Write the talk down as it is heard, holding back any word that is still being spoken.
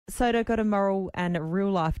Soto, got a moral and a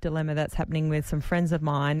real-life dilemma that's happening with some friends of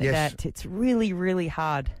mine that it's really, really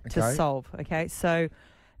hard to solve, okay? So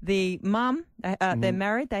the mum, they're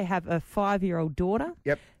married. They have a 5-year-old daughter.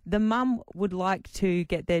 Yep. The mum would like to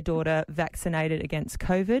get their daughter vaccinated against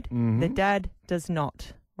COVID. The dad does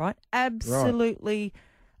not, right? Absolutely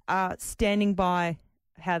standing by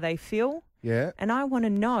how they feel. Yeah. And I want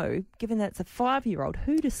to know, given that it's a 5-year-old,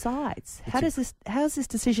 who decides? How's this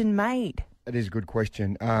decision made? It is a good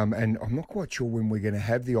question. And I'm not quite sure when we're going to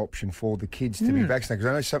have the option for the kids to be vaccinated.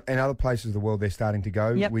 Because I know in other places of the world, they're starting to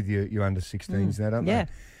go with your under 16s now, don't they?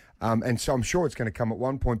 And so I'm sure it's going to come at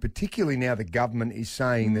one point, particularly now the government is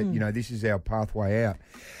saying that, this is our pathway out.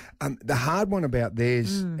 The hard one about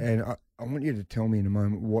theirs, and I want you to tell me in a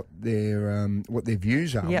moment what their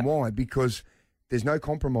views are. Yep. Why? Because there's no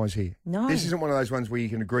compromise here. No. This isn't one of those ones where you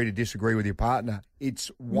can agree to disagree with your partner. It's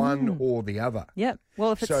one or the other. Yep.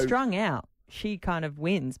 Well, if it's strung out, she kind of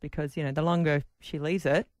wins because, the longer she leaves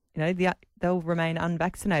it, they'll remain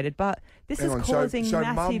unvaccinated. But this is causing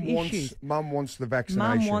massive issues. Mum wants the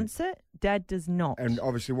vaccination. Mum wants it. Dad does not. And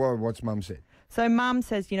obviously, what's Mum said? So Mum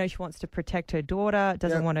says, she wants to protect her daughter,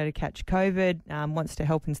 doesn't want her to catch COVID, wants to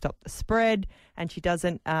help and stop the spread, and she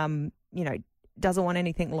doesn't, doesn't want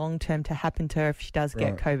anything long-term to happen to her if she does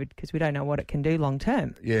get COVID because we don't know what it can do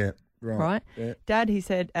long-term. Yeah, right. Yeah. Dad, he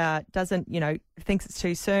said, doesn't, thinks it's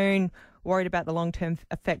too soon, worried about the long-term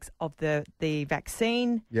effects of the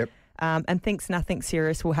vaccine. Yep. And thinks nothing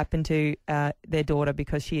serious will happen to their daughter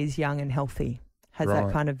because she is young and healthy, has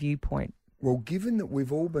that kind of viewpoint. Well, given that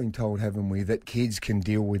we've all been told, haven't we, that kids can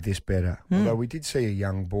deal with this better, although we did see a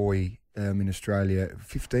young boy in Australia,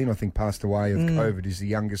 15 I think, passed away of COVID, is the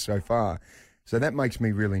youngest so far. So that makes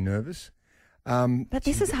me really nervous. But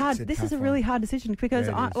this is hard. This is a really hard decision because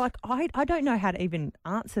I don't know how to even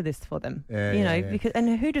answer this for them. Because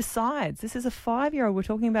and who decides? This is a 5-year-old. We're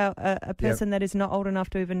talking about a person that is not old enough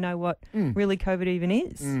to even know what really COVID even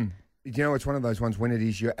is. It's one of those ones when it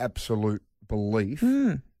is your absolute belief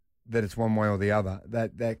that it's one way or the other,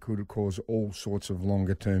 that could cause all sorts of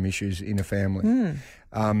longer term issues in a family.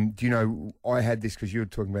 I had this because you were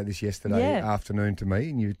talking about this yesterday afternoon to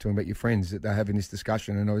me, and you were talking about your friends that they're having this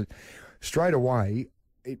discussion, and straight away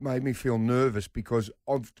it made me feel nervous because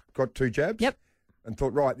I've got 2 jabs. Yep. And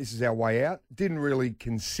thought, right, this is our way out. Didn't really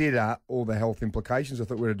consider all the health implications. I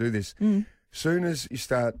thought we're going to do this. Soon as you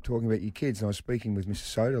start talking about your kids, and I was speaking with Mrs.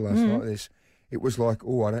 Soda last night, it was like,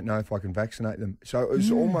 I don't know if I can vaccinate them. So it was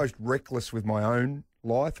almost reckless with my own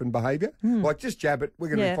life and behaviour. Like, just jab it. We're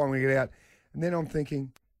going to be fine when we get out. And then I'm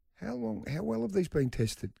thinking, how well have these been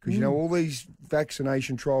tested? Because, all these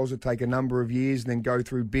vaccination trials that take a number of years and then go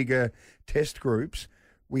through bigger test groups,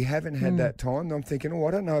 we haven't had that time. And I'm thinking,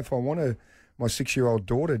 I don't know if I want my 6-year-old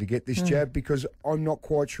daughter to get this jab because I'm not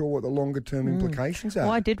quite sure what the longer-term implications are.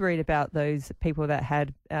 Well, I did read about those people that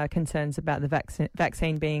had concerns about the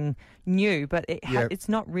vaccine being new, but it's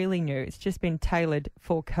not really new. It's just been tailored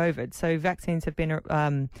for COVID. So vaccines have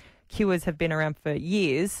been, cures have been around for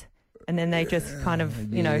years, and then they just kind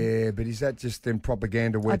of, Yeah, but is that just then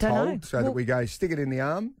propaganda we're told? So that we go, stick it in the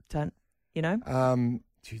arm?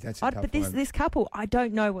 Gee, that's a tough but one. this couple, I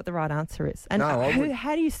don't know what the right answer is. And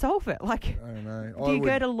how do you solve it? Like, I don't know. Do you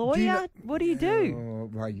go to lawyer? What do you do?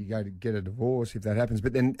 Well, you go to get a divorce if that happens.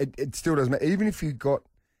 But then it still doesn't matter. Even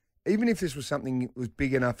if this was something that was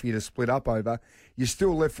big enough for you to split up over, you're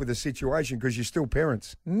still left with a situation because you're still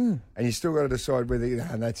parents. And you still got to decide whether,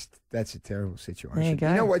 that's a terrible situation. There you go.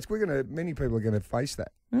 You know what? Many people are going to face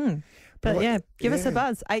that. But give us a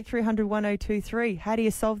buzz, 8300 1023. How do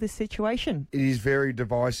you solve this situation? It is very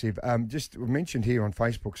divisive. Just mentioned here on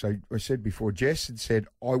Facebook, so I said before, Jess had said,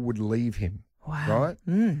 I would leave him. Wow.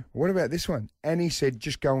 Right? What about this one? Annie said,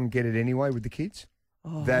 just go and get it anyway with the kids.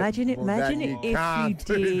 Oh, imagine if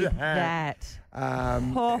you did that.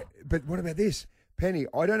 But what about this? Penny,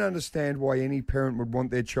 I don't understand why any parent would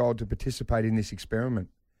want their child to participate in this experiment.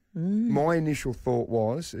 My initial thought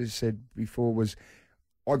was, as I said before, was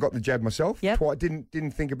I got the jab myself.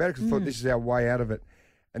 Didn't think about it because I thought this is our way out of it.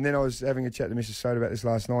 And then I was having a chat to Mrs. Soda about this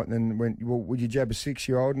last night and then went, well, would you jab a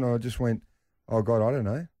 6-year-old? And I just went, oh, God, I don't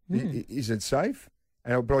know. Is it safe?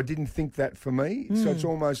 But I didn't think that for me. So it's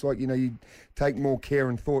almost like, you take more care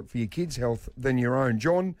and thought for your kids' health than your own.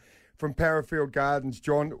 John from Parafield Gardens.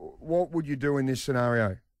 John, what would you do in this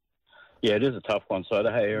scenario? Yeah, it is a tough one,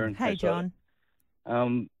 Soda. Hey, Aaron. Hey, John.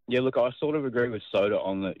 Look, I sort of agree with Soda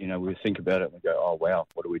on that. We think about it and we go, oh, wow,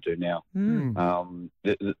 what do we do now?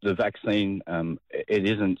 The vaccine, it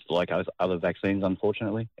isn't like other vaccines,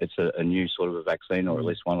 unfortunately. It's a new sort of a vaccine, or at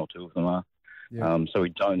least one or two of them are. So we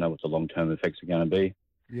don't know what the long-term effects are going to be.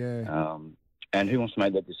 And who wants to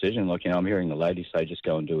make that decision? Like, I'm hearing the lady say just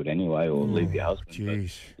go and do it anyway or leave your husband.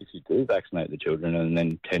 Jeez. But if you do vaccinate the children and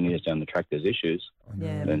then 10 years down the track there's issues,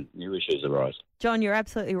 then new issues arise. John, you're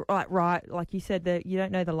absolutely right. Like you said, that you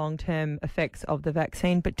don't know the long-term effects of the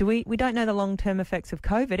vaccine, but we don't know the long-term effects of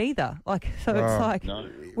COVID either. It's like... No,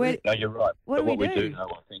 you're right. What we do know,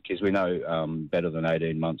 I think, is we know better than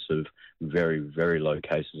 18 months of very, very low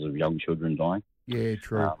cases of young children dying. Yeah,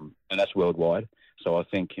 true. And that's worldwide. So I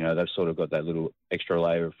think, they've sort of got that little extra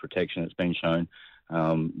layer of protection that's been shown.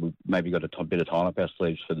 We've maybe got a bit of time up our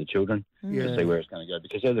sleeves for the children to see where it's going to go.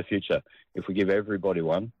 Because they're the future. If we give everybody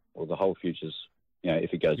one, well, the whole future's,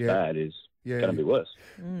 if it goes bad, is going to be worse.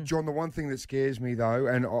 John, the one thing that scares me, though,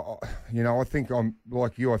 and, I think I'm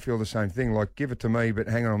like you, I feel the same thing. Like, give it to me, but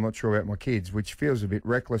hang on, I'm not sure about my kids, which feels a bit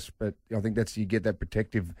reckless, but I think you get that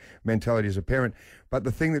protective mentality as a parent. But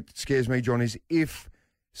the thing that scares me, John, is if...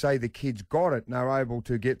 say the kids got it and they're able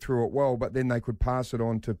to get through it well, but then they could pass it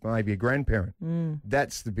on to maybe a grandparent.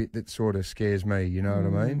 That's the bit that sort of scares me, you know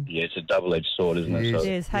what I mean? Yeah, it's a double-edged sword, isn't it? It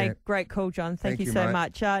is. Hey, great call, John. Thank you so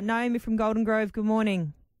much. Naomi from Golden Grove, good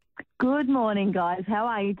morning. Good morning, guys. How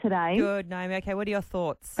are you today? Good, Naomi. Okay, what are your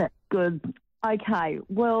thoughts? Good. Okay,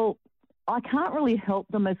 well, I can't really help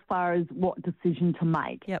them as far as what decision to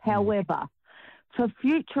make. Yep. However, for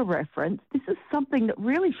future reference, this is something that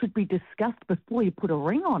really should be discussed before you put a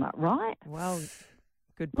ring on it, right? Well,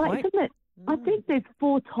 good point. Isn't it? I think there's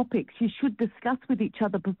 4 topics you should discuss with each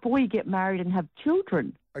other before you get married and have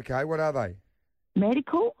children. Okay, what are they?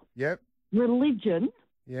 Medical. Yep. Religion.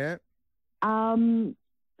 Yeah.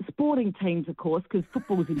 Sporting teams, of course, because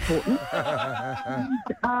football is important.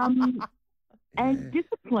 And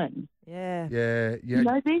discipline. Yeah. These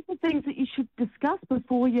are things that you should discuss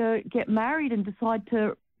before you get married and decide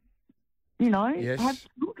to, have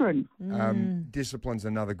children. Discipline's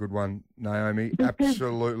another good one, Naomi.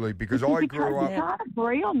 Absolutely, because I grew up... If you can't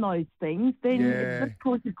agree on those things, then it just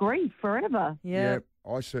causes grief forever. Yeah,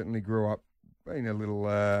 I certainly grew up being a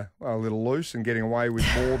little loose and getting away with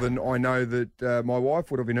more than I know that my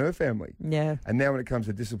wife would have in her family. Yeah. And now when it comes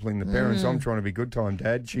to disciplining the parents, I'm trying to be good time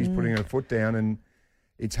dad. She's putting her foot down and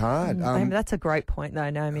it's hard. That's a great point, though,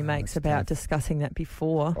 Naomi makes about discussing that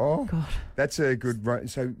before. Oh, God. That's a good...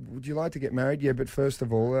 So would you like to get married? Yeah, but first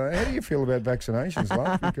of all, how do you feel about vaccinations,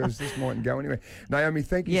 love? Because this mightn't go anywhere. Naomi,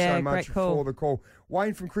 thank you so much for the call.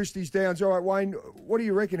 Wayne from Christie's Downs. All right, Wayne, what do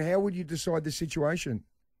you reckon? How would you decide this situation?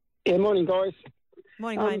 Yeah, morning, guys.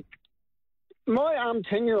 Morning, Wayne. My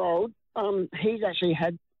 10-year-old, he's actually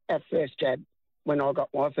had our first jab when I got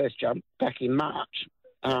my first jab back in March.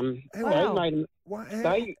 How did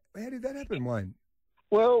that happen, Wayne?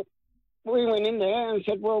 Well, we went in there and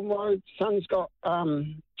said, well, my son's got,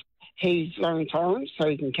 he's low intolerance, so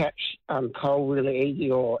he can catch cold really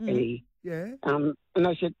easy or any. Yeah. And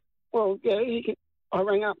they said, well, yeah, he can. I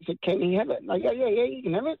rang up and said, can he have it? And they go, yeah, you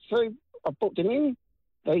can have it. So I booked him in.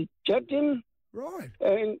 They jabbed him. Right.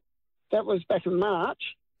 And that was back in March.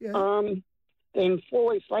 Yeah. Then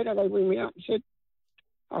 4 weeks later, they ring me up and said,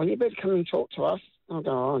 oh, you better come and talk to us. I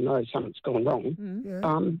go, oh, no, something's gone wrong.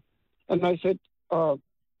 Yeah. And they said, oh,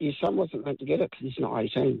 your son wasn't meant to get it because he's not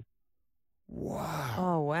 18. Wow.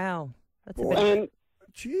 Oh, wow. That's a bit...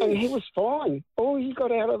 Jeez. And he was fine. All he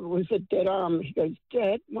got out of it was a dead arm. He goes,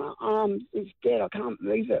 Dad, my arm is dead. I can't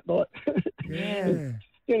move it. Like, yeah.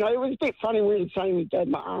 It was a bit funny when he was saying, Dad,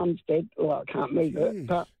 my arm's dead. Well, I can't move it.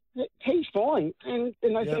 But he's fine. And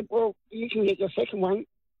then they said, well, you can get your second one,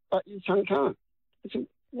 but your son can't. I said,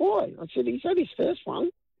 why? I said, he's had his first one.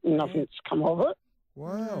 And nothing's come of it.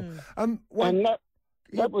 Wow. And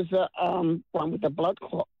that was the one with the blood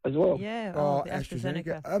clot as well. Yeah, the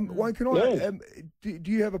AstraZeneca. Wayne, can I...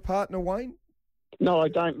 do you have a partner, Wayne? No, I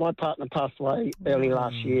don't. My partner passed away early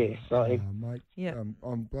last year. So, mate, yeah.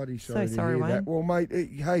 I'm bloody sorry to hear hear that. Well, mate,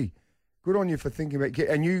 hey, good on you for thinking about it.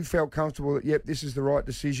 And you felt comfortable that, yep, this is the right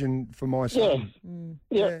decision for my son.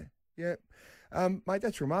 Yeah. Mate,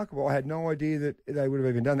 that's remarkable. I had no idea that they would have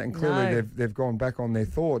even done that, and clearly they've gone back on their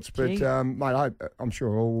thoughts. But, mate, I'm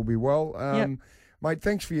sure all will be well. Mate,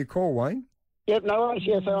 thanks for your call, Wayne. Yep, no worries.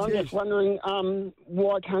 Yeah, so I'm just wondering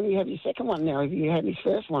why can't you have your second one now if you had his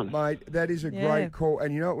first one? Mate, that is a great call.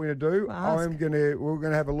 And you know what we're going to do? We're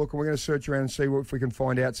going to have a look and we're going to search around and see if we can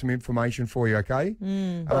find out some information for you, okay?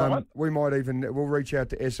 We might we'll reach out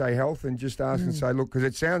to SA Health and just ask and say, look, because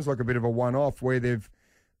it sounds like a bit of a one-off where they've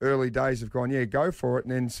early days have gone, go for it,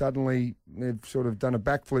 and then suddenly they've sort of done a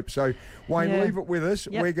backflip. So, Wayne, leave it with us.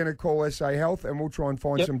 We're going to call SA Health and we'll try and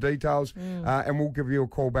find some details and we'll give you a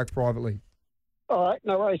call back privately. All right,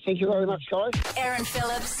 no worries. Thank you very much, guys. Aaron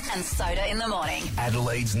Phillips and Soda in the morning.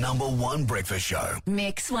 Adelaide's #1 breakfast show.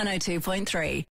 Mix 102.3.